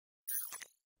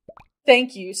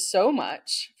Thank you so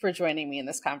much for joining me in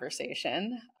this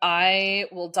conversation. I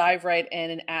will dive right in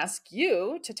and ask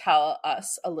you to tell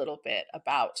us a little bit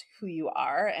about who you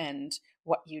are and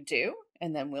what you do,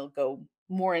 and then we'll go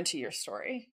more into your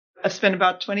story. I've spent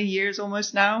about 20 years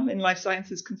almost now in life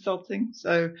sciences consulting.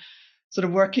 So sort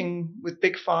of working with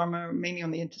big pharma, mainly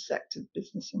on the intersect of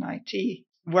business and IT,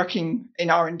 working in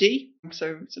R&D.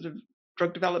 So sort of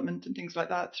drug development and things like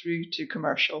that through to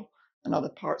commercial and other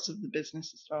parts of the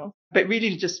business as well. But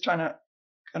really just trying to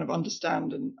kind of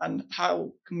understand and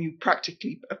how can you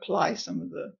practically apply some of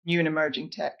the new and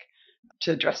emerging tech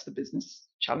to address the business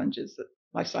challenges that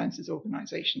life sciences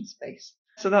organizations face.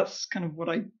 So that's kind of what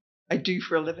I do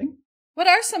for a living. What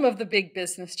are some of the big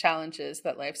business challenges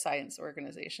that life science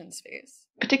organizations face?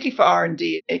 Particularly for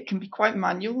R&D, it can be quite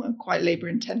manual and quite labor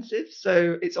intensive.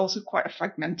 So it's also quite a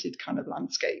fragmented kind of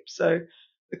landscape. So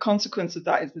the consequence of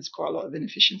that is there's quite a lot of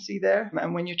inefficiency there.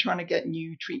 And when you're trying to get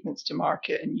new treatments to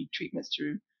market and new treatments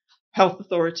through health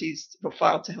authorities or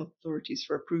file to health authorities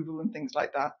for approval and things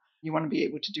like that, you want to be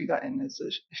able to do that in as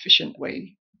an efficient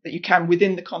way that you can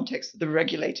within the context of the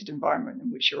regulated environment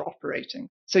in which you're operating.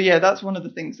 So yeah, that's one of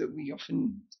the things that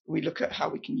we look at how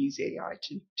we can use AI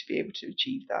to be able to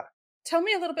achieve that. Tell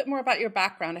me a little bit more about your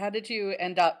background. How did you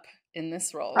end up in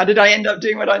this role? How did I end up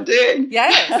doing what I'm doing?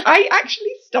 Yes. I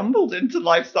actually stumbled into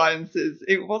life sciences.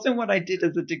 It wasn't what I did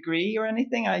as a degree or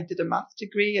anything. I did a maths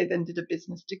degree. I then did a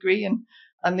business degree.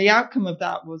 And the outcome of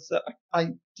that was that I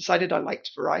decided I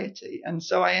liked variety. And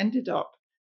so I ended up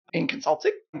in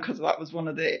consulting because that was one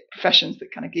of the professions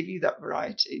that kind of give you that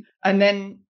variety. And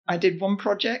then I did one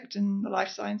project in the life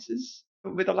sciences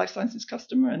with a life sciences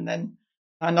customer, and then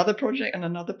another project and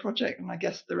another project. And I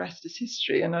guess the rest is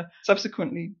history. And I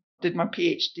subsequently did my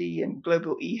PhD in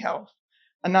global e-health.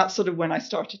 And that's sort of when I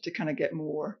started to kind of get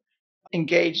more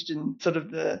engaged in sort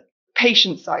of the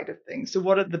patient side of things. So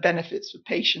what are the benefits for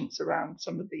patients around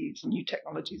some of these new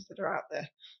technologies that are out there?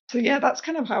 So yeah, that's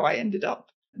kind of how I ended up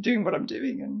doing what I'm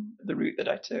doing and the route that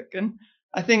I took. And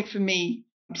I think for me,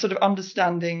 sort of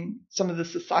understanding some of the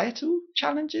societal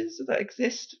challenges that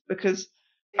exist, because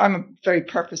I'm a very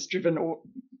purpose-driven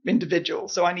individual.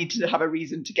 So I need to have a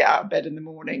reason to get out of bed in the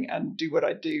morning and do what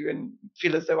I do and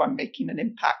feel as though I'm making an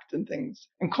impact and things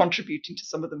and contributing to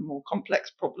some of the more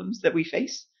complex problems that we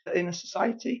face in a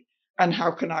society. And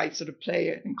how can I sort of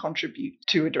play and contribute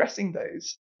to addressing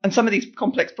those? And some of these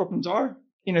complex problems are,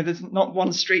 there's not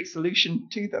one straight solution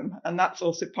to them. And that's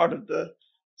also part of the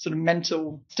sort of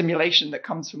mental stimulation that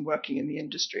comes from working in the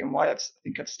industry, and why I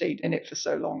think I've stayed in it for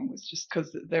so long was just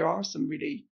because there are some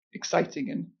really exciting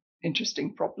and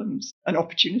interesting problems and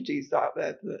opportunities out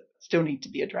there that still need to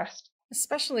be addressed.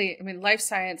 Especially, life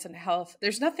science and health,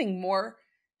 there's nothing more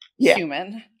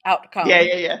human outcome.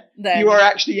 Yeah. You are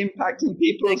actually impacting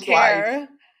people's lives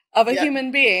of a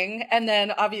human being. And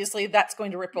then obviously that's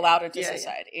going to ripple out into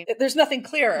society. There's nothing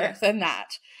clearer than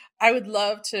that. I would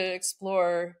love to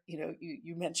explore,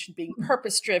 you mentioned being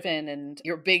purpose-driven, and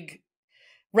your big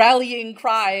rallying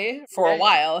cry for a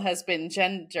while has been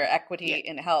gender equity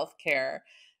in healthcare.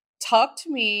 Talk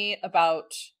to me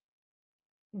about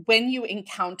when you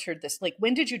encountered this. Like,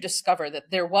 when did you discover that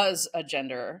there was a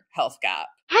gender health gap?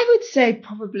 I would say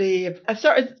probably I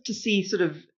started to see sort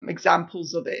of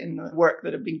examples of it in the work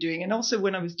that I've been doing. And also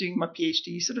when I was doing my PhD,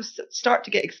 you sort of start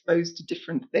to get exposed to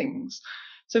different things.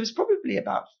 So it was probably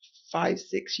about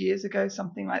 5-6 years ago,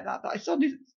 something like that, that I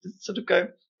started to sort of go,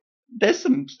 there's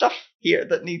some stuff here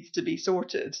that needs to be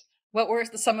sorted. What were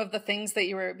some of the things that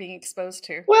you were being exposed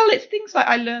to? Well, it's things like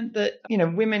I learned that,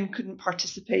 women couldn't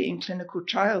participate in clinical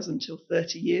trials until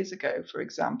 30 years ago, for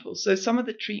example. So some of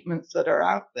the treatments that are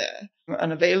out there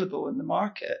and available in the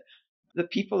market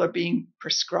that people are being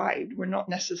prescribed were not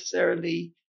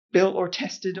necessarily built or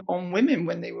tested on women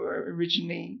when they were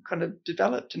originally kind of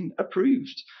developed and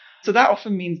approved. So that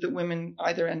often means that women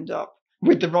either end up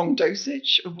with the wrong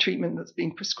dosage of treatment that's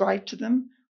being prescribed to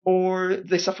them, or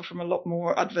they suffer from a lot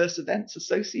more adverse events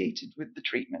associated with the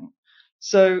treatment.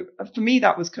 So for me,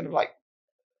 that was kind of like,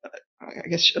 I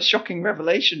guess, a shocking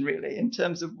revelation, really, in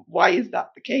terms of why is that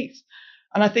the case?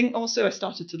 And I think also I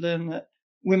started to learn that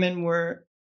women were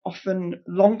often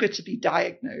longer to be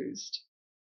diagnosed.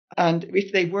 And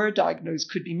if they were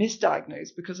diagnosed, could be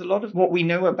misdiagnosed, because a lot of what we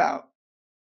know about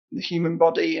the human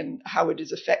body and how it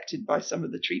is affected by some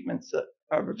of the treatments that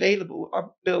are available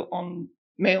are built on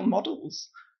male models.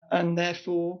 And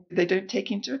therefore, they don't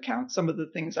take into account some of the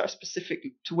things that are specific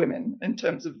to women in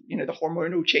terms of, the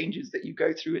hormonal changes that you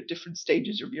go through at different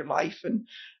stages of your life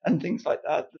and things like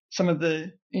that. Some of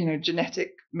the,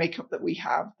 genetic makeup that we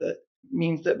have that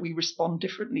means that we respond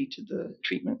differently to the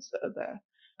treatments that are there.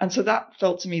 And so that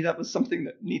felt to me that was something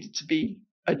that needed to be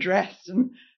addressed.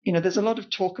 And, there's a lot of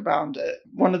talk about it.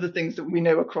 One of the things that we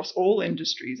know across all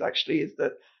industries actually is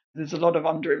that there's a lot of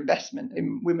underinvestment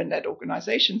in women-led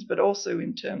organizations, but also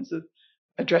in terms of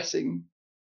addressing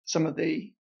some of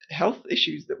the health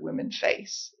issues that women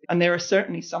face. And there are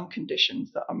certainly some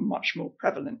conditions that are much more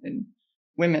prevalent in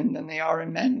women than they are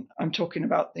in men. I'm talking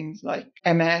about things like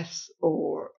MS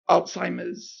or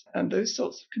Alzheimer's and those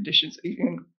sorts of conditions,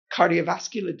 even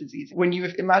cardiovascular disease. When you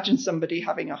imagine somebody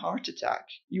having a heart attack,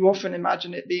 you often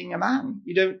imagine it being a man.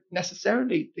 You don't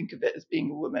necessarily think of it as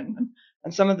being a woman.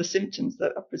 And some of the symptoms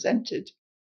that are presented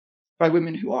by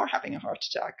women who are having a heart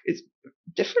attack is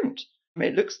different. I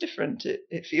mean, it looks different.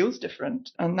 It feels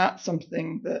different. And that's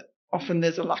something that often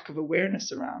there's a lack of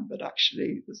awareness around, but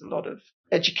actually there's a lot of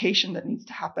education that needs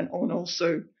to happen, and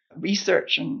also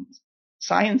research and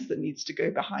science that needs to go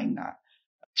behind that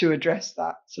to address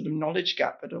that sort of knowledge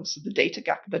gap, but also the data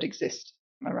gap that exists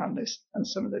around this and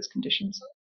some of those conditions.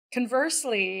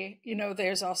 Conversely,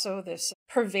 there's also this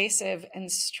pervasive and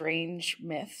strange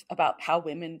myth about how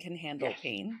women can handle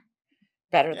pain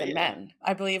better than men.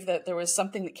 I believe that there was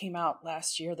something that came out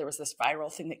last year. There was this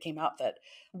viral thing that came out that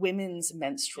women's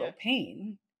menstrual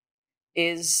pain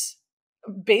is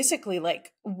basically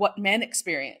like what men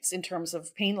experience in terms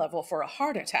of pain level for a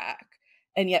heart attack.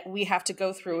 And yet we have to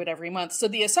go through it every month. So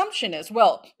the assumption is,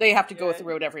 well, they have to go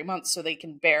through it every month so they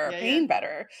can bear pain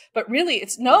better. But really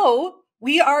it's no,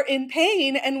 we are in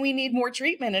pain and we need more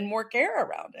treatment and more care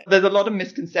around it. There's a lot of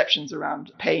misconceptions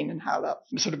around pain and how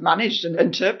that's sort of managed and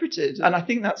interpreted. And I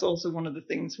think that's also one of the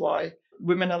things why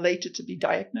women are later to be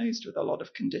diagnosed with a lot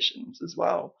of conditions as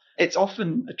well. It's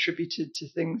often attributed to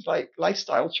things like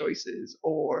lifestyle choices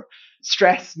or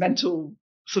stress, mental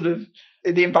sort of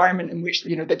the environment in which,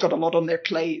 they've got a lot on their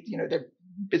plate, they're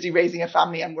busy raising a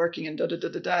family and working and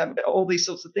all these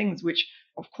sorts of things, which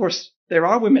of course there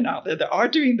are women out there that are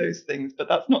doing those things, but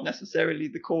that's not necessarily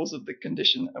the cause of the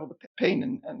condition or the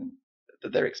pain and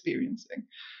that they're experiencing.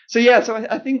 So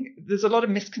I think there's a lot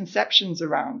of misconceptions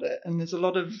around it, and there's a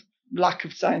lot of lack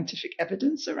of scientific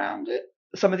evidence around it,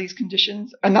 some of these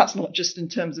conditions. And that's not just in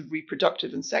terms of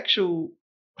reproductive and sexual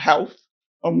health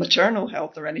or maternal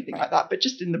health or anything like that, but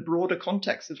just in the broader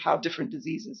context of how different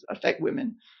diseases affect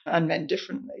women and men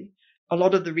differently. A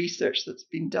lot of the research that's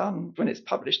been done when it's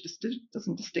published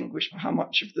doesn't distinguish how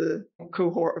much of the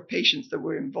cohort of patients that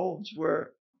were involved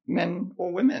were men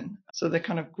or women. So they're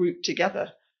kind of grouped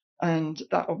together. And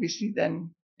that obviously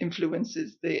then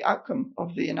influences the outcome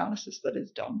of the analysis that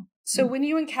is done. So when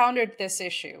you encountered this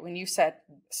issue, when you said,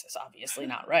 this is obviously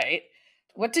not right,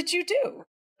 what did you do?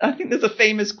 I think there's a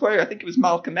famous quote, I think it was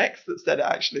Malcolm X that said it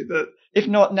actually, that if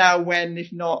not now, when,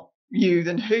 if not you,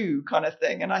 then who kind of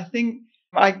thing. And I think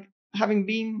having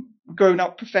been grown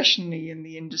up professionally in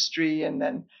the industry, and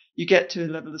then you get to a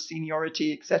level of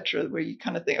seniority, etc., where you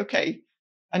kind of think, okay,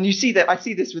 and you see that, I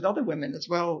see this with other women as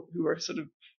well who are sort of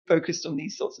focused on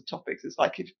these sorts of topics. It's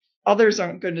like, if others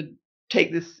aren't going to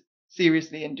take this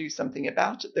seriously and do something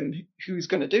about it, then who's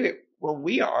going to do it? Well,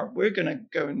 we're going to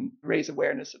go and raise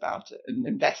awareness about it and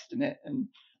invest in it and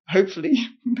hopefully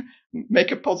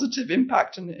make a positive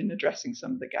impact in addressing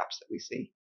some of the gaps that we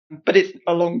see. But it's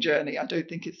a long journey. I don't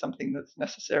think it's something that's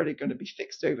necessarily going to be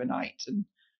fixed overnight, and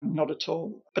not at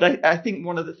all. But I think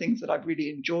one of the things that I've really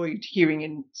enjoyed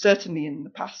hearing, certainly in the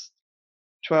past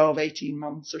 12, 18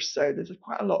 months or so, there's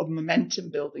quite a lot of momentum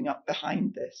building up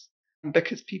behind this,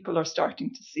 because people are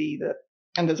starting to see that.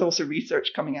 And there's also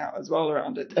research coming out as well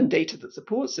around it and data that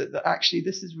supports it, that actually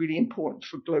this is really important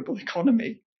for global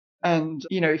economy. And,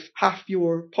 if half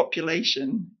your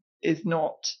population is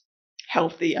not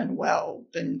healthy and well,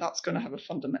 then that's going to have a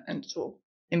fundamental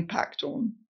impact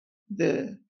on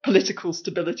the political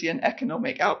stability and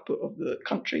economic output of the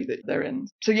country that they're in.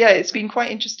 So, it's been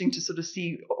quite interesting to sort of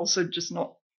see also, just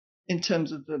not in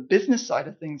terms of the business side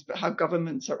of things, but how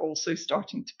governments are also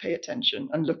starting to pay attention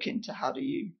and look into how do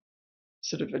you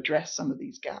sort of address some of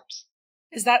these gaps.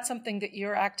 Is that something that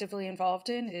you're actively involved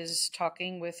in, is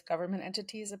talking with government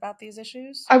entities about these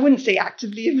issues? I wouldn't say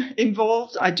actively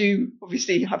involved. I do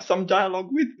obviously have some dialogue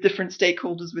with different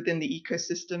stakeholders within the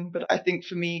ecosystem. But I think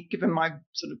for me, given my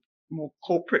sort of more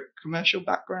corporate commercial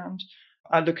background,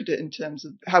 I look at it in terms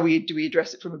of how do we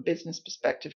address it from a business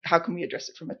perspective? How can we address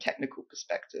it from a technical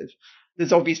perspective?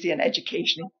 There's obviously an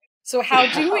educational. So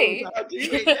how do we?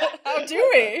 How do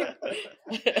we?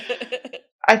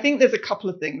 I think there's a couple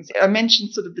of things. I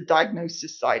mentioned sort of the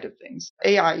diagnosis side of things.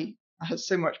 AI has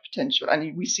so much potential,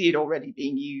 and we see it already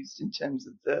being used in terms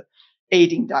of the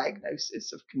aiding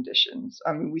diagnosis of conditions.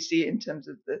 I mean, we see it in terms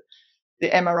of the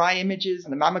MRI images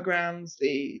and the mammograms,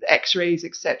 the X-rays,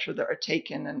 etc., that are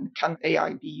taken, and can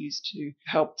AI be used to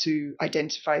help to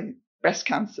identify breast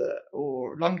cancer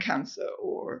or lung cancer,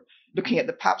 or looking at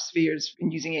the pap spheres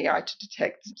and using AI to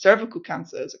detect cervical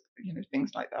cancers,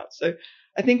 things like that. So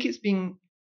I think it's been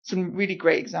some really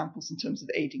great examples in terms of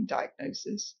aiding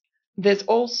diagnosis. There's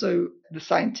also the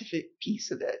scientific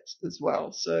piece of it as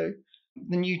well. So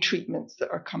the new treatments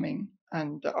that are coming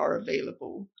and that are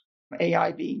available,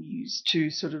 AI being used to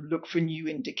sort of look for new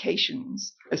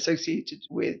indications associated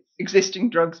with existing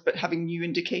drugs, but having new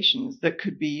indications that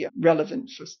could be relevant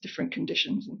for different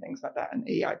conditions and things like that. And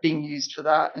AI being used for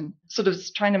that, and sort of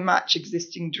trying to match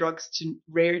existing drugs to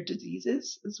rare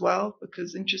diseases as well,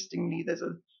 because interestingly, there's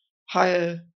a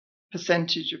higher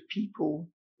percentage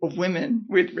of women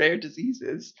with rare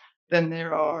diseases than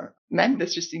there are men. There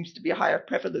just seems to be a higher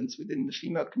prevalence within the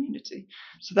female community.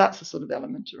 So that's a sort of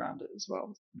element around it as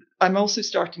well. I'm also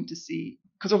starting to see,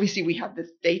 because obviously we have this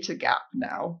data gap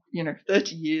now,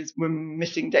 30 years we're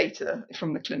missing data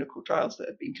from the clinical trials that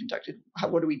have been conducted.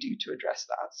 What do we do to address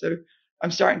that? So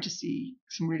I'm starting to see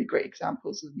some really great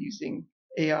examples of using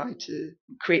AI to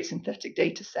create synthetic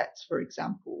data sets, for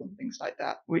example, and things like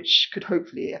that, which could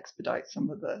hopefully expedite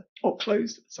or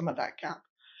close some of that gap.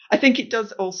 I think it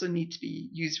does also need to be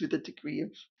used with a degree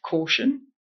of caution,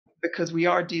 because we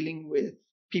are dealing with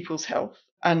people's health.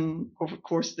 And of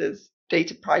course, there's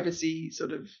data privacy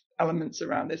sort of elements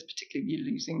around this, particularly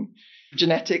using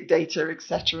genetic data,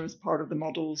 etc., as part of the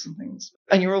models and things.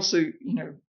 And you're also,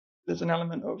 there's an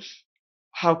element of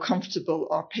how comfortable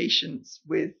are patients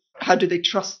with, how do they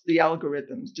trust the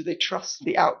algorithms? Do they trust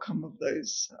the outcome of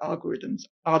those algorithms?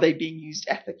 Are they being used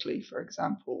ethically, for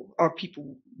example? Are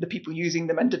the people using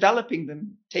them and developing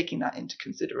them taking that into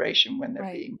consideration when they're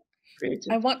being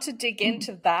created? I want to dig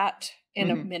into that in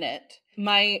a minute.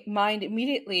 My mind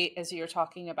immediately, as you're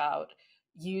talking about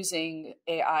using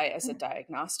AI as a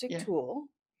diagnostic tool,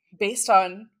 based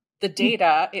on the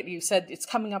data, you said it's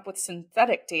coming up with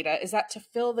synthetic data. Is that to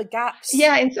fill the gaps?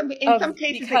 Yeah, in some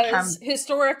cases because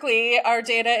historically our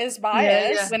data is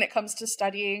biased when it comes to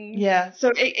studying so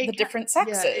the different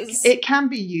sexes. It can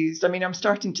be used. I mean, I'm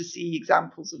starting to see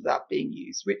examples of that being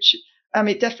used, which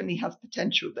it definitely has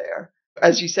potential there.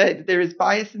 As you said, there is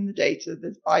bias in the data.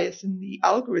 There's bias in the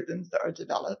algorithms that are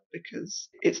developed, because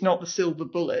it's not the silver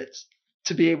bullet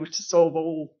to be able to solve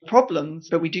all problems,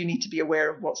 but we do need to be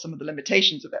aware of what some of the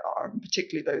limitations of it are, and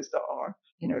particularly those that are,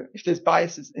 if there's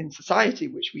biases in society,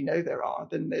 which we know there are,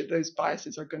 then those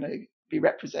biases are going to be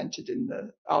represented in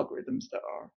the algorithms that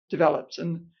are developed.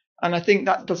 And I think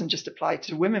that doesn't just apply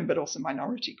to women, but also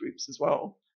minority groups as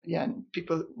well. Yeah, and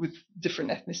people with different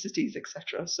ethnicities,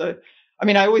 etc. So,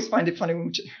 I always find it funny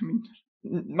when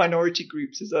minority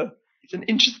groups it's an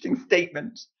interesting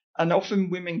statement, and often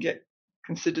women get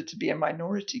considered to be a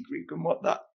minority group, and what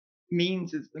that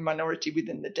means is the minority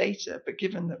within the data. But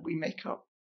given that we make up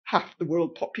half the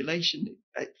world population,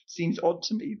 it seems odd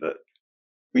to me that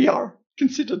we are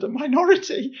considered a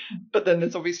minority. But then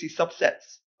there's obviously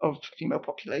subsets of female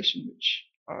population which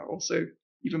are also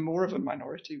even more of a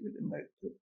minority within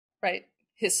those. Right.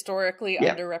 Historically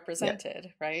underrepresented,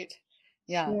 right?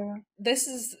 Yeah. This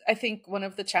is, I think, one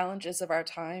of the challenges of our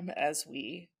time as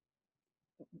we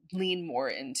lean more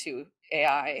into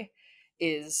AI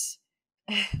is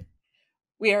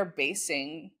we are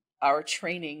basing our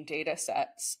training data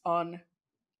sets on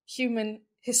human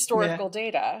historical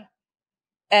data,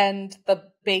 and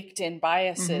the baked in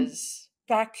biases.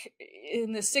 Back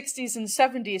in the 60s and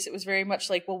 70s, it was very much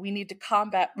like, well, we need to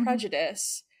combat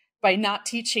prejudice by not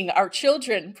teaching our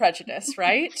children prejudice,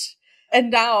 right?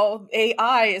 And now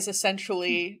AI is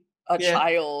essentially a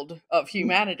child of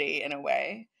humanity in a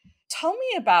way. Tell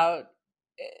me about,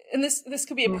 and this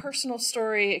could be a personal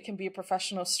story, it can be a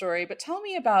professional story, but tell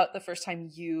me about the first time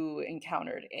you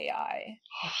encountered AI.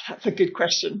 Oh, that's a good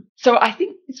question. So I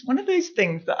think it's one of those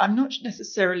things that I'm not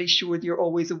necessarily sure you're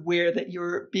always aware that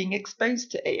you're being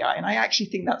exposed to AI. And I actually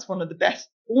think that's one of the best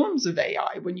forms of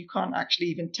AI, when you can't actually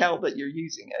even tell that you're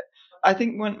using it. I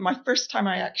think my first time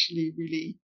I actually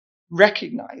really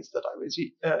recognized that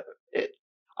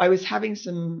I was having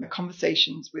some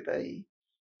conversations with a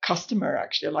customer,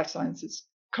 actually a life sciences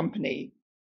company,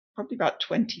 probably about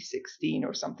 2016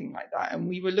 or something like that. And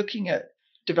we were looking at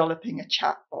developing a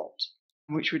chatbot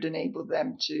which would enable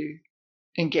them to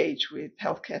engage with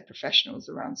healthcare professionals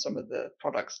around some of the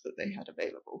products that they had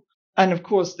available. And of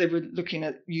course, they were looking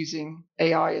at using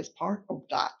AI as part of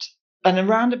that. And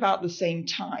around about the same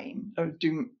time, I was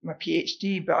doing my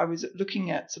PhD, but I was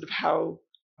looking at sort of how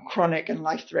chronic and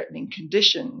life-threatening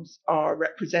conditions are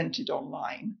represented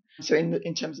online. So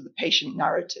in terms of the patient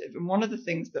narrative. And one of the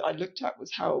things that I looked at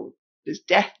was how this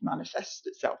death manifests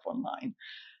itself online.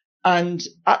 And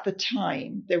at the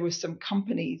time, there were some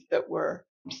companies that were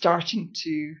starting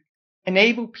to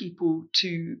enable people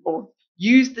to, or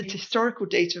use the historical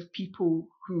data of people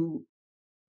who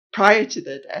prior to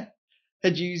their death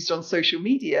had used on social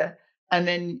media, and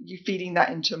then you feeding that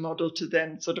into a model to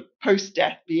then sort of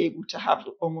post-death be able to have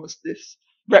almost this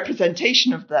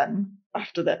representation of them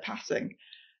after their passing.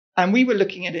 And we were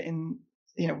looking at it in,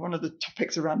 one of the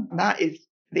topics around that is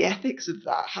the ethics of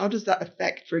that. How does that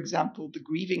affect, for example, the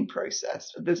grieving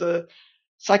process? There's a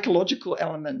psychological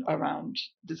element around,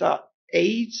 does that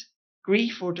aid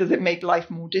grief, or does it make life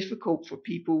more difficult for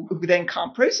people who then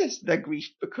can't process their grief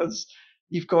because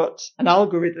you've got an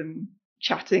algorithm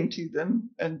chatting to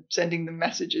them and sending them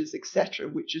messages, etc.,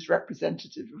 which is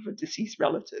representative of a deceased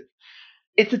relative?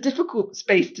 It's a difficult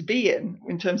space to be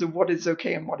in terms of what is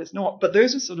okay and what is not. But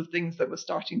those are sort of things that were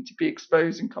starting to be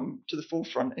exposed and come to the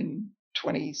forefront in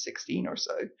 2016 or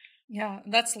so. Yeah,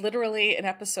 that's literally an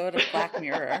episode of Black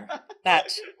Mirror.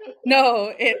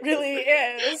 No, it really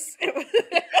is.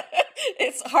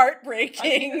 It's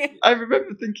heartbreaking. I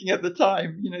remember thinking at the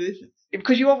time,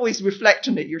 because you always reflect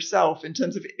on it yourself in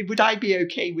terms of, would I be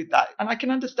okay with that? And I can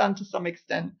understand to some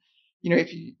extent,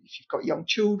 if you've got young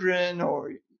children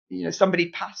or, somebody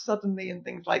passed suddenly and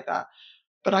things like that.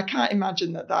 But I can't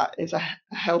imagine that is a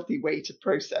healthy way to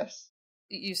process.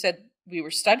 You said we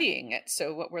were studying it.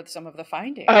 So what were some of the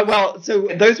findings? So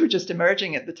those were just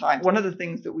emerging at the time. One of the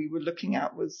things that we were looking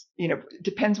at was, it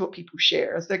depends what people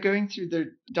share. As they're going through their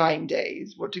dying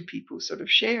days, what do people sort of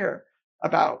share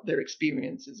about their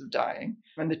experiences of dying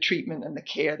and the treatment and the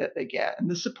care that they get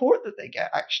and the support that they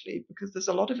get, actually, because there's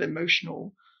a lot of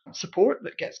emotional support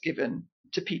that gets given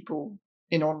to people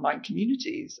in online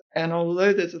communities. And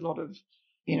although there's a lot of,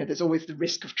 there's always the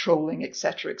risk of trolling, et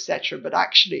cetera, but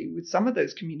actually with some of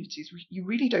those communities, you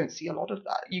really don't see a lot of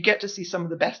that. You get to see some of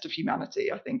the best of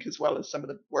humanity, I think, as well as some of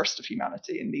the worst of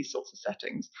humanity in these sorts of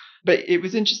settings. But it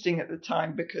was interesting at the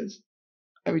time because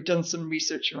we'd done some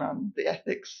research around the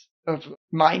ethics of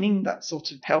mining that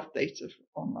sort of health data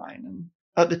online. And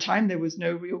at the time, there was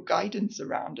no real guidance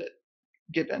around it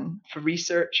given for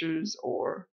researchers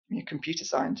or computer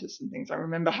scientists and things. I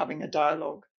remember having a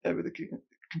dialogue with a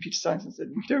computer scientist and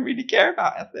said, we don't really care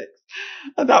about ethics.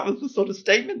 And that was the sort of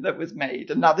statement that was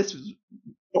made. And now this was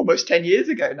almost 10 years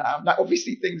ago now. Now,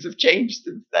 obviously, things have changed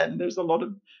since then. There's a lot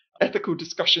of ethical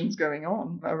discussions going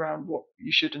on around what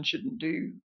you should and shouldn't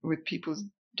do with people's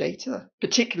data,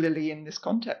 particularly in this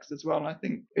context as well. And I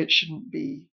think it shouldn't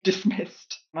be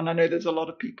dismissed. And I know there's a lot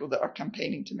of people that are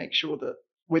campaigning to make sure that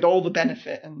with all the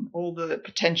benefit and all the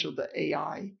potential that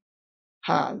AI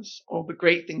has, all the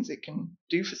great things it can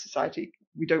do for society,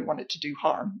 we don't want it to do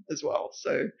harm as well.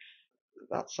 So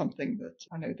that's something that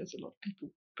I know there's a lot of people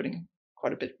putting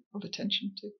quite a bit of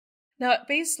attention to. Now, at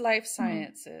Base Life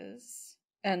Sciences,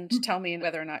 and tell me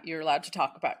whether or not you're allowed to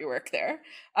talk about your work there.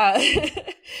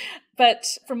 But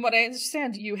from what I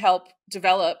understand, you help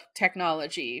develop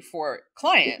technology for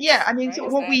clients. Yeah, I mean, right? So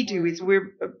what we do is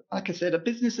we're, like I said, a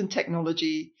business and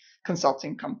technology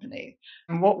consulting company.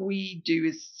 And what we do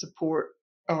is support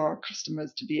our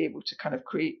customers to be able to kind of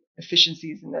create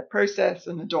efficiencies in their process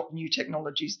and adopt new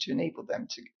technologies to enable them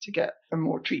to get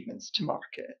more treatments to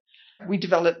market. We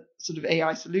develop sort of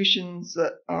AI solutions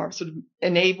that are sort of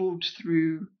enabled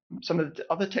through some of the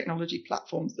other technology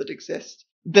platforms that exist.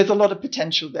 There's a lot of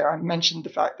potential there. I mentioned the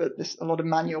fact that there's a lot of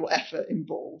manual effort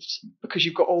involved because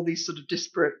you've got all these sort of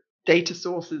disparate data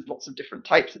sources, lots of different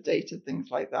types of data, things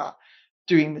like that,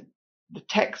 doing the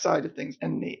tech side of things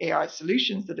and the AI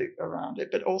solutions that are around it.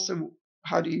 But also,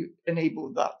 how do you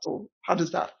enable that, or how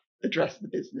does that address the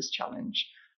business challenge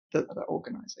that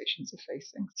organizations are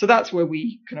facing? So that's where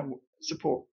we kind of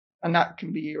support. And that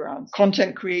can be around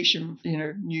content creation,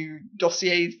 new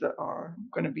dossiers that are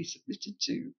going to be submitted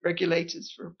to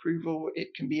regulators for approval. It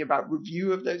can be about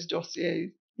review of those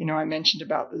dossiers. I mentioned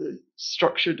about the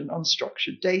structured and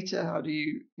unstructured data. How do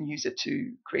you use it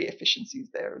to create efficiencies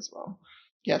there as well?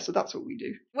 Yeah, so that's what we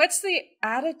do. What's the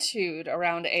attitude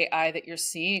around AI that you're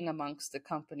seeing amongst the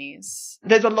companies?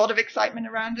 There's a lot of excitement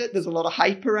around it. There's a lot of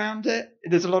hype around it.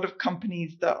 There's a lot of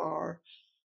companies that are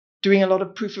doing a lot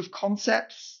of proof of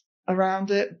concepts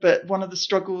around it. But one of the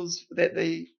struggles that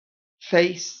they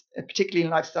face, particularly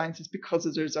in life sciences,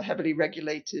 because there's a heavily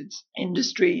regulated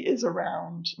industry, is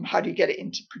around how do you get it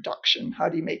into production? How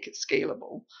do you make it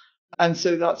scalable? And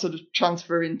so that sort of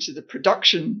transfer into the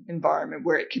production environment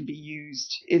where it can be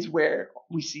used is where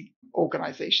we see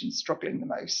organizations struggling the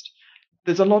most.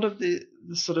 There's a lot of the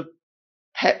sort of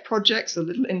pet projects, the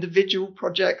little individual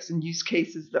projects and use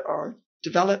cases that are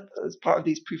developed as part of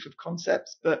these proof of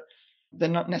concepts, but they're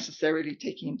not necessarily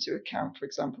taking into account, for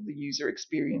example, the user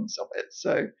experience of it.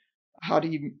 So how do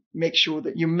you make sure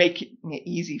that you're making it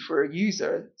easy for a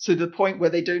user to the point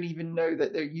where they don't even know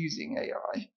that they're using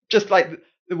AI? Just like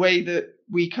the way that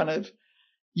we kind of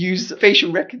use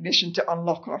facial recognition to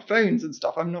unlock our phones and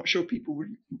stuff. I'm not sure people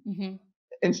would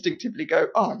instinctively go,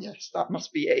 oh, yes, that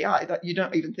must be AI. That you're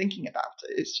not even thinking about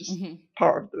it. It's just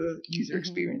part of the user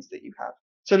experience that you have.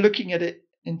 So looking at it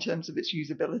in terms of its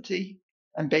usability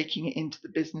and baking it into the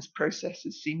business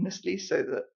processes seamlessly so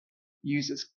that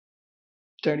users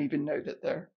don't even know that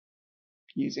they're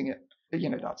using it.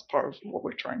 That's part of what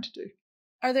we're trying to do.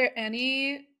 Are there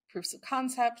any proofs of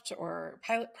concept or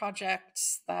pilot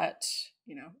projects that,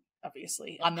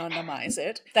 obviously anonymize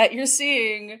it, that you're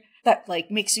seeing that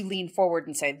like makes you lean forward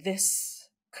and say, this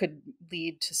could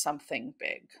lead to something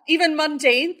big? Even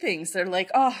mundane things. They're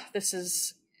like, oh, this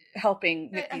is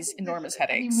helping with these enormous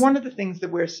headaches. One of the things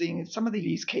that we're seeing in some of the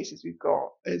use cases we've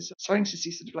got is starting to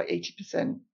see sort of like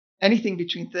 80%, anything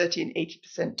between 30 and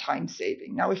 80% time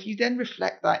saving. Now, if you then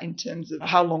reflect that in terms of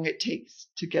how long it takes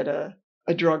to get a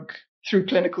drug through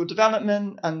clinical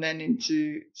development and then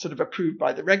into sort of approved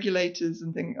by the regulators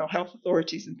and or health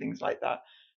authorities and things like that,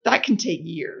 that can take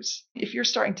years. If you're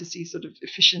starting to see sort of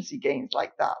efficiency gains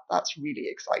like that, that's really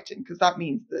exciting because that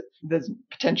means that there's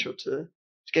potential to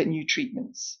get new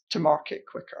treatments to market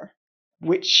quicker,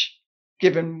 which,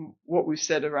 given what we've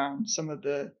said around some of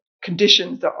the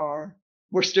conditions that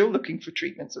we're still looking for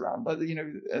treatments around,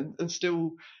 and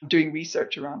still doing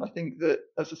research around. I think that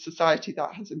as a society,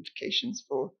 that has implications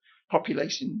for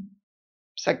population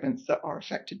segments that are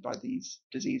affected by these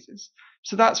diseases.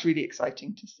 So that's really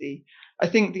exciting to see. I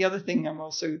think the other thing I'm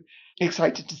also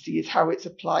excited to see is how it's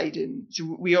applied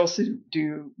so we also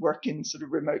do work in sort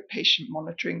of remote patient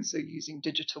monitoring, so using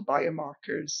digital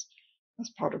biomarkers as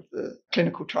part of the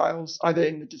clinical trials, either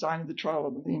in the design of the trial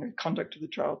or the conduct of the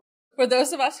trial. For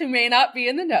those of us who may not be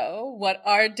in the know, what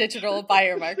are digital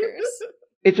biomarkers?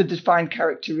 It's a defined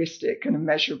characteristic and a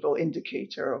measurable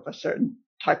indicator of a certain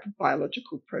type of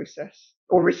biological process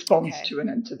or response to an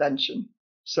intervention.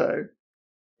 So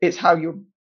it's how your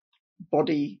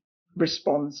body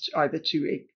responds either to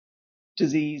a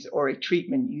disease or a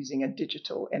treatment using a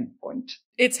digital endpoint.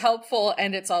 It's helpful,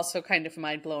 and it's also kind of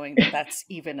mind-blowing that that's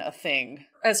even a thing.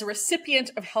 As a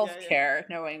recipient of healthcare,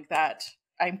 knowing that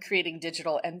I'm creating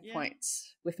digital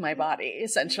endpoints with my body,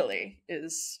 essentially,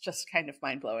 is just kind of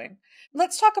mind-blowing.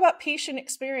 Let's talk about patient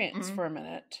experience for a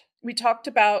minute. We talked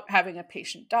about having a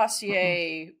patient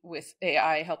dossier with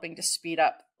AI helping to speed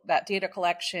up that data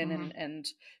collection and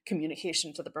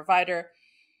communication to the provider.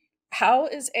 How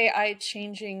is AI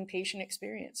changing patient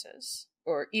experiences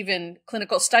or even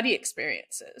clinical study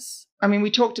experiences? I mean,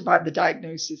 we talked about the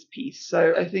diagnosis piece.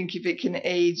 So I think if it can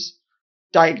aid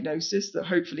diagnosis, that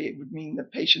hopefully it would mean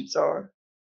that patients are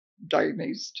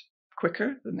diagnosed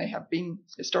quicker than they have been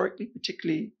historically,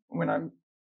 particularly when I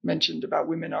mentioned about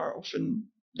women are often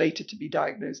later to be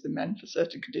diagnosed than men for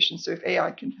certain conditions. So if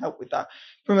AI can help with that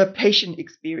from a patient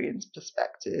experience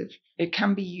perspective, it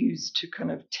can be used to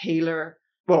kind of tailor.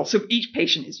 Well, so each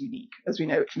patient is unique, as we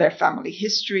know, their family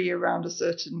history around a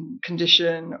certain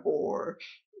condition or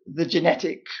the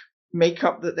genetic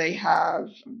makeup that they have,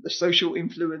 the social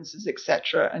influences,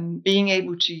 etc., and being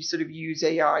able to sort of use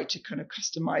AI to kind of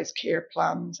customize care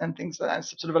plans and things like that, and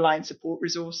sort of align support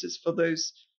resources for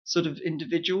those sort of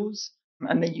individuals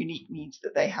and the unique needs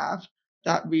that they have,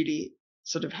 that really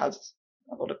sort of has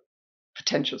a lot of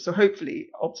potential. So hopefully,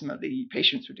 ultimately,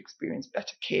 patients would experience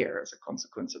better care as a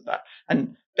consequence of that,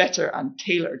 and better and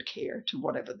tailored care to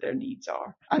whatever their needs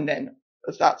are. And then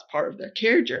as that's part of their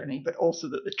care journey, but also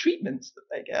that the treatments that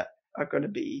they get are going to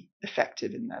be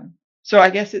effective in them. So I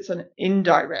guess it's an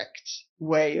indirect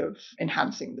way of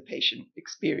enhancing the patient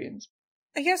experience.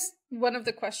 I guess one of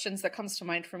the questions that comes to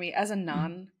mind for me as a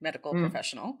non-medical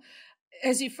professional,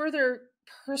 as you further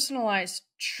personalize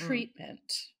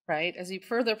treatment, right? As you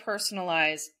further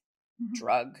personalize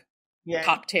drug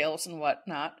cocktails and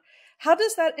whatnot, how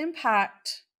does that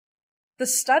impact the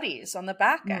studies on the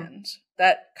back end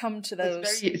that come to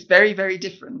those? It's very, very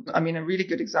different. I mean, a really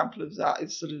good example of that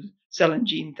is sort of cell and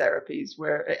gene therapies,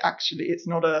 where it's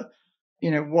not a,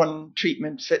 one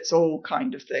treatment fits all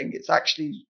kind of thing. It's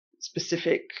actually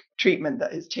specific treatment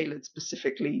that is tailored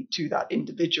specifically to that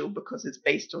individual because it's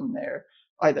based on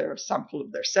either a sample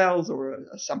of their cells or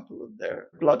a sample of their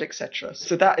blood, etc.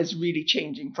 So that is really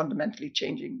fundamentally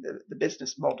changing the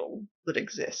business model that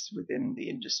exists within the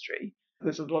industry.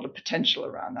 There's a lot of potential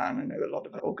around that, and I know a lot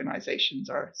of organizations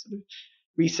are sort of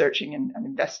researching and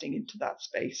investing into that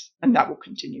space, and that will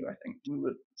continue. I think we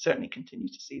will certainly continue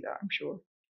to see that, I'm sure,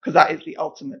 because that is the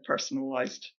ultimate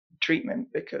personalized treatment,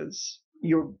 because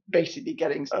you're basically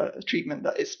getting a treatment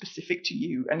that is specific to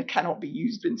you and it cannot be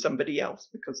used in somebody else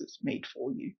because it's made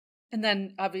for you. And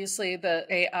then obviously the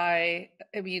AI,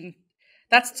 I mean,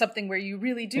 that's something where you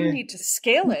really do need to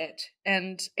scale it,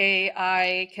 and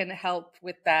AI can help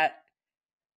with that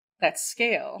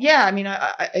scale. Yeah, I mean,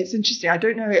 it's interesting. I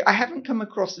don't know. I haven't come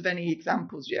across of any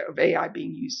examples yet of AI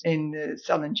being used in the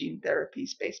cell and gene therapy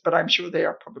space, but I'm sure there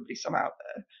are probably some out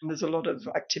there. And there's a lot of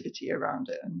activity around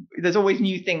it. And there's always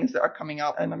new things that are coming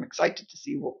up. And I'm excited to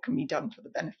see what can be done for the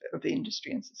benefit of the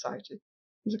industry and society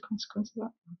as a consequence of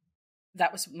that.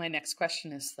 That was my next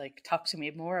question, is like, talk to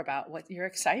me more about what you're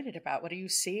excited about. What are you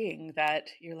seeing that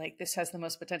you're like, this has the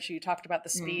most potential? You talked about the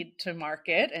speed to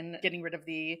market and getting rid of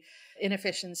the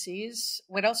inefficiencies.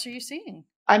 What else are you seeing?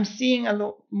 I'm seeing a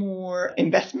lot more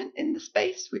investment in the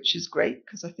space, which is great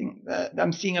because I think that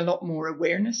I'm seeing a lot more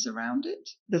awareness around it.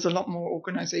 There's a lot more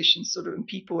organizations and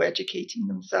people educating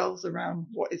themselves around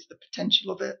what is the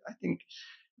potential of it. I think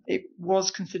it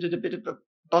was considered a bit of a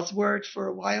buzzword for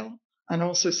a while, and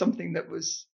also something that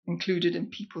was included in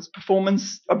people's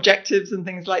performance objectives and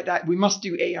things like that. We must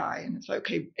do AI. And it's like,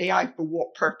 okay, AI for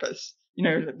what purpose?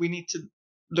 We need to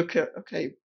look at,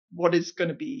 okay, what is going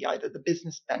to be either the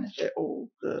business benefit or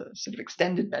the sort of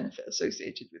extended benefit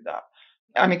associated with that.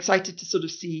 I'm excited to sort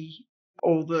of see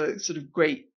all the sort of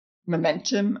great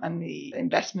momentum and the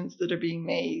investments that are being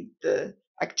made, the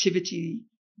activity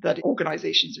that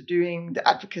organizations are doing, the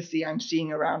advocacy I'm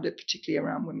seeing around it, particularly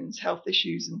around women's health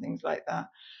issues and things like that.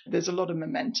 There's a lot of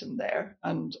momentum there,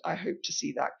 and I hope to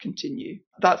see that continue.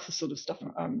 That's the sort of stuff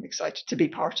I'm excited to be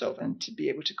part of and to be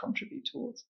able to contribute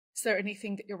towards. Is there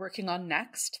anything that you're working on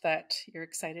next that you're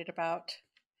excited about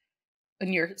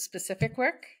in your specific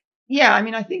work? Yeah, I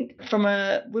mean, I think from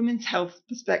a women's health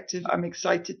perspective, I'm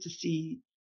excited to see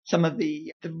some of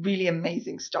the really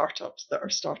amazing startups that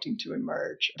are starting to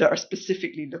emerge that are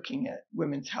specifically looking at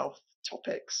women's health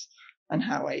topics and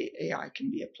how AI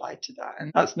can be applied to that.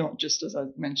 And that's not just, as I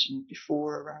mentioned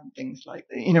before, around things like,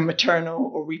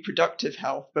 maternal or reproductive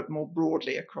health, but more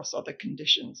broadly across other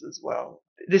conditions as well.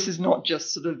 This is not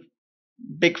just sort of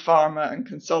big pharma and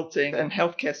consulting and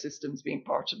healthcare systems being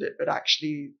part of it, but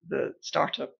actually the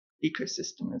startup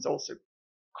ecosystem is also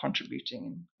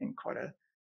contributing in quite a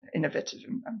innovative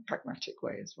and pragmatic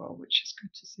way as well, which is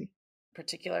good to see.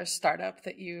 Particular startup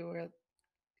that you were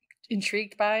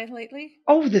intrigued by lately?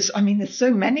 Oh, there's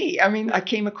so many. I mean, I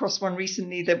came across one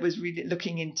recently that was really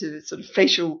looking into sort of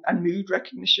facial and mood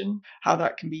recognition, how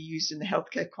that can be used in the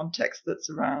healthcare context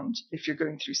that's around if you're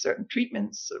going through certain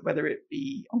treatments, whether it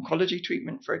be oncology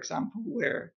treatment, for example,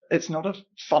 where it's not a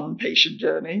fun patient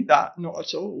journey, that not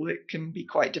at all. It can be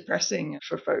quite depressing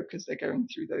for folk as they're going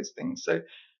through those things. So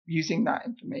using that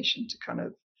information to kind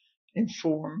of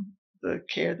inform the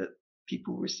care that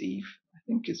people receive, I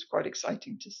think is quite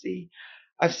exciting to see.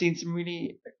 I've seen some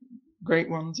really great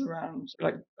ones around,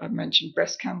 like I mentioned,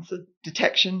 breast cancer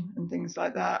detection and things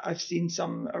like that. I've seen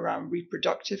some around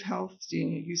reproductive health,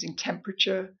 using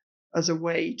temperature as a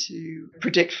way to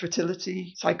predict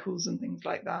fertility cycles and things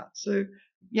like that. So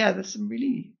yeah, there's some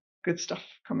really good stuff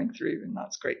coming through, and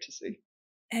that's great to see.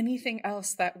 Anything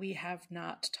else that we have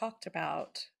not talked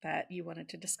about that you wanted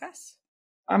to discuss?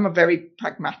 I'm a very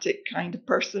pragmatic kind of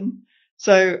person.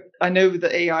 So I know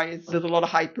that AI there's a lot of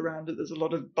hype around it. There's a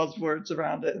lot of buzzwords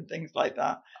around it and things like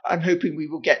that. I'm hoping we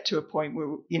will get to a point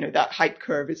where, that hype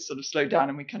curve is sort of slowed down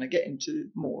and we kind of get into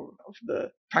more of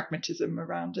the pragmatism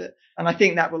around it. And I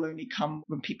think that will only come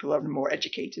when people are more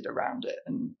educated around it,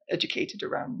 and educated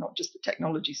around not just the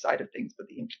technology side of things, but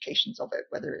the implications of it,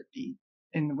 whether it be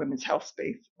in the women's health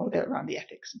space or around the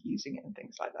ethics of using it and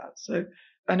things like that. So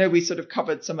I know we sort of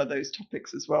covered some of those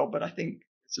topics as well, but I think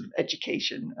sort of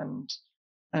education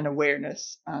and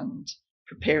awareness and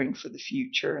preparing for the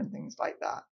future and things like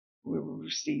that. We will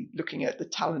see looking at the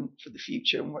talent for the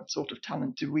future and what sort of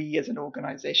talent do we as an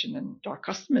organization and our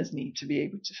customers need to be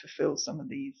able to fulfill some of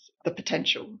the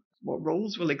potential. What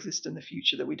roles will exist in the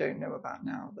future that we don't know about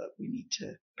now that we need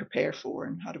to prepare for,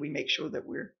 and how do we make sure that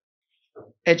we're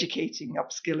educating,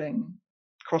 upskilling,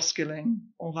 cross-skilling,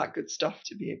 all that good stuff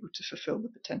to be able to fulfill the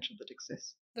potential that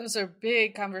exists. Those are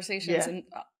big conversations. And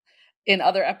in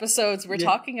other episodes, we're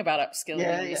talking about upskilling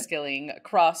and reskilling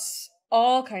across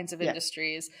all kinds of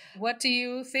industries. What do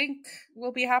you think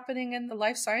will be happening in the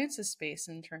life sciences space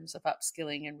in terms of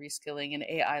upskilling and reskilling and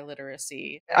AI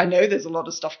literacy? I know there's a lot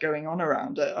of stuff going on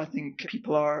around it. I think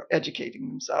people are educating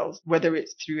themselves, whether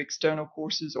it's through external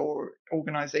courses or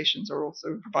organizations are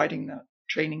also providing that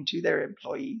training to their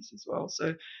employees as well.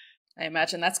 So I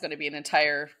imagine that's going to be an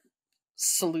entire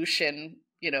solution.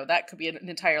 That could be an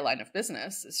entire line of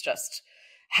business. It's just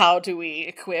how do we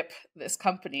equip this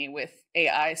company with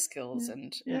AI skills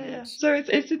and So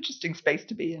it's interesting space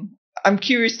to be in. I'm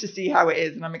curious to see how it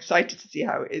is, and I'm excited to see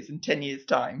how it is in 10 years'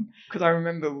 time. Because I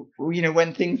remember,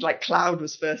 when things like cloud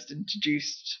was first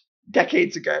introduced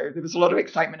decades ago, there was a lot of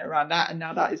excitement around that, and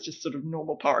now that is just sort of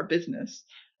normal part of business.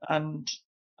 And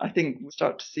I think we'll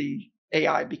start to see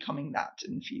AI becoming that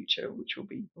in the future, which will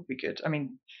be good. I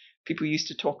mean, people used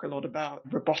to talk a lot about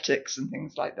robotics and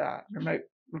things like that, remote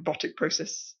robotic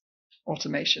process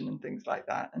automation and things like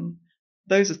that. And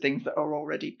those are things that are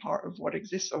already part of what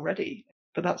exists already.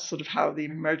 But that's sort of how the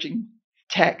emerging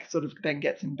tech sort of then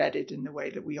gets embedded in the way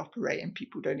that we operate, and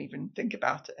people don't even think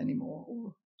about it anymore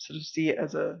or sort of see it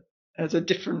as a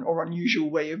different or unusual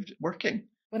way of working.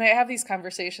 When I have these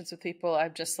conversations with people,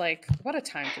 I'm just like, what a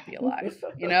time to be alive,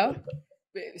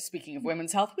 Speaking of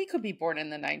women's health, we could be born in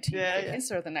the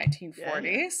 1950s or the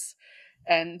 1940s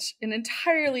and an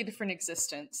entirely different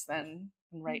existence than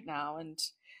right now. And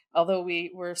although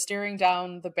we're staring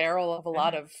down the barrel of a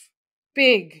lot of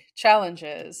big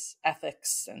challenges,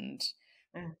 ethics and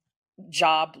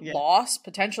job loss,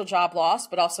 potential job loss,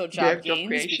 but also job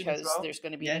gains, because there's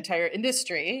going to be an entire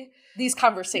industry. These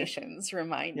conversations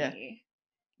remind me,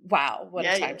 wow, what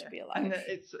a time to be alive. And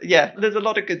there's a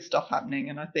lot of good stuff happening,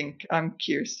 and I think I'm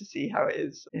curious to see how it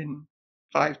is in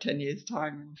 5-10 years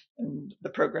time and the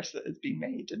progress that has been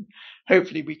made, and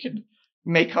hopefully we can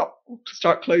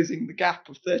start closing the gap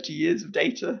of 30 years of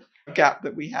data gap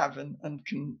that we have, and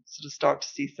can sort of start to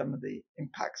see some of the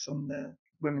impacts on the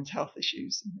women's health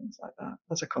issues and things like that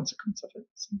as a consequence of it.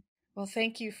 So. Well,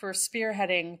 thank you for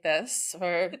spearheading this,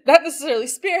 or not necessarily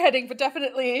spearheading, but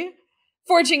definitely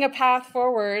forging a path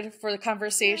forward for the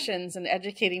conversations and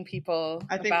educating people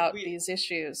about these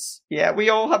issues. Yeah, we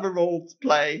all have a role to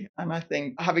play. And I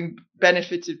think, having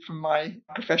benefited from my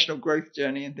professional growth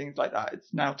journey and things like that,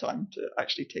 it's now time to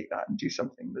actually take that and do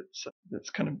something that's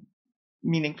kind of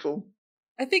meaningful.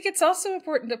 I think it's also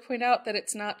important to point out that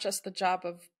it's not just the job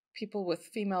of people with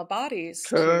female bodies.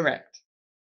 Correct.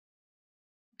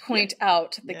 Point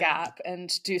out the gap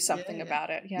and do something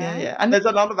about it. Yeah. And there's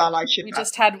a lot of allyship. We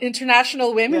just had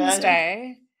International Women's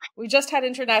Day. We just had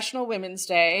International Women's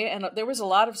Day, and there was a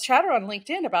lot of chatter on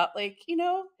LinkedIn about,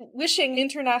 wishing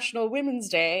International Women's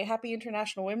Day, Happy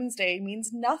International Women's Day, means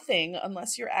nothing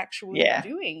unless you're actually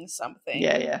doing something.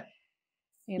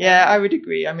 Yeah, I would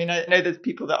agree. I mean, I know there's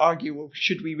people that argue, well,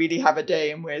 should we really have a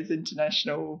day, and where's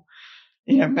International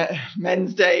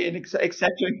Men's Day and etc.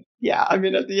 Yeah, I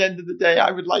mean, at the end of the day,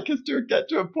 I would like us to get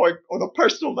to a point on a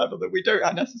personal level that we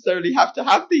don't necessarily have to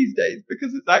have these days,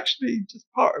 because it's actually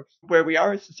just part of where we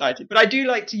are as society. But I do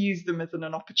like to use them as an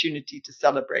opportunity to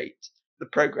celebrate the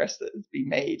progress that has been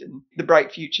made and the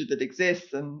bright future that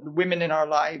exists, and the women in our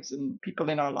lives and people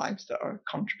in our lives that are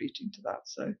contributing to that.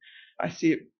 So I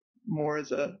see it more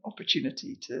as an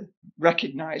opportunity to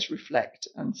recognize, reflect,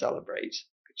 and celebrate,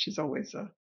 which is always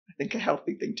I think a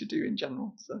healthy thing to do in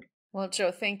general. So. Well, Jo,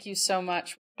 thank you so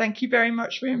much. Thank you very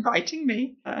much for inviting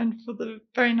me and for the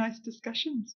very nice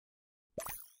discussions.